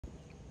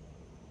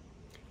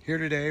Here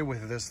today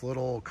with this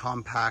little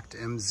compact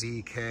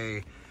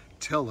MZK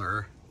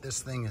tiller.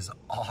 This thing is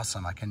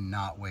awesome. I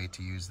cannot wait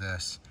to use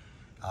this.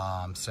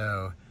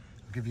 So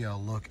I'll give you a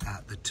look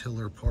at the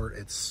tiller part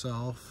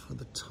itself,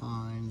 the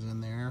tines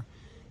in there,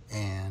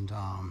 and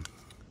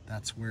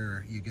that's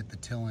where you get the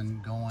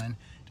tilling going.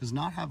 It does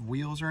not have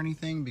wheels or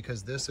anything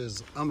because this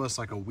is almost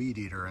like a weed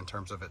eater in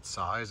terms of its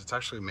size. It's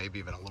actually maybe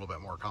even a little bit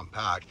more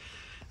compact,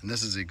 and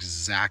this is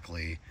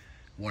exactly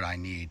what I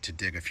need to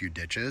dig a few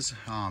ditches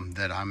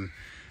that I'm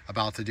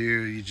about to do.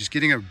 You're just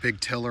getting a big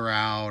tiller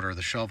out or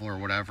the shovel or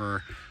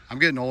whatever. I'm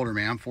getting older,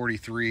 man. I'm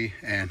 43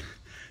 and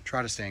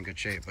try to stay in good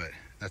shape, but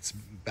that's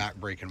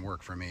back-breaking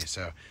work for me.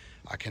 So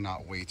I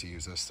cannot wait to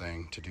use this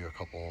thing to do a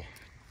couple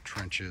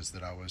trenches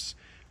that I was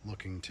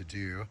looking to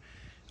do.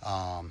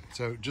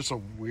 So just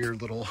a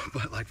weird little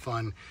but like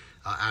fun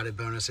added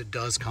bonus. It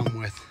does come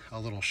with a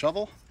little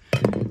shovel,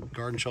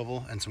 garden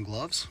shovel, and some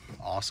gloves.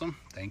 Awesome,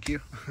 thank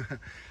you.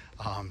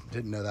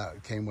 Didn't know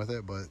that came with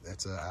it, but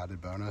it's an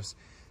added bonus.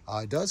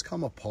 It does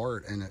come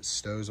apart and it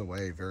stows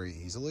away very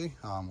easily,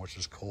 which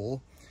is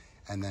cool.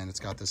 And then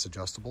it's got this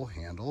adjustable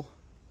handle,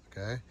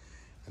 okay?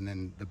 And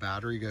then the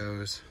battery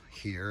goes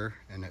here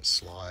and it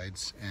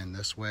slides, and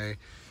this way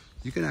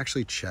you can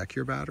actually check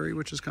your battery,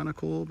 which is kind of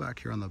cool back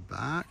here on the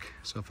back.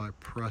 So if I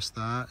press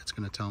that, it's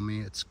gonna tell me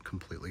it's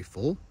completely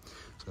full.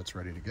 So it's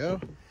ready to go.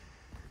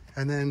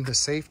 And then the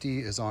safety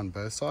is on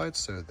both sides,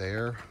 so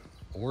there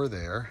or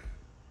there.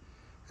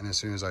 And as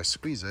soon as I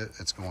squeeze it,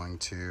 it's going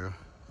to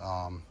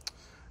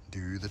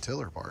do the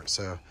tiller part.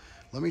 So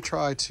let me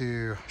try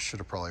to, should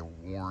have probably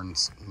worn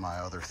my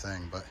other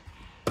thing, but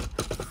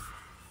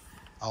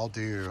I'll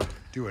do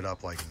it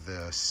up like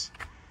this.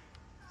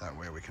 That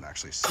way we can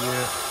actually see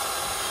it.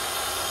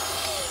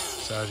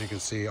 So as you can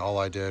see, all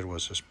I did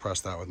was just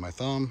press that with my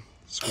thumb,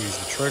 squeeze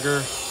the trigger,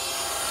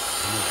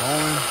 and we're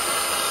going.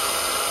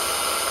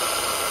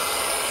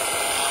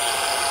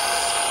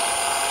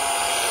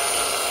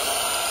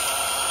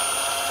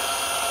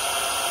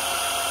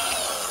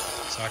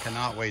 So I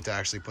cannot wait to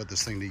actually put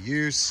this thing to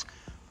use.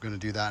 I'm gonna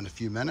do that in a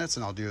few minutes,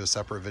 and I'll do a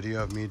separate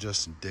video of me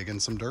just digging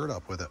some dirt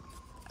up with it.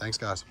 Thanks,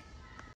 guys.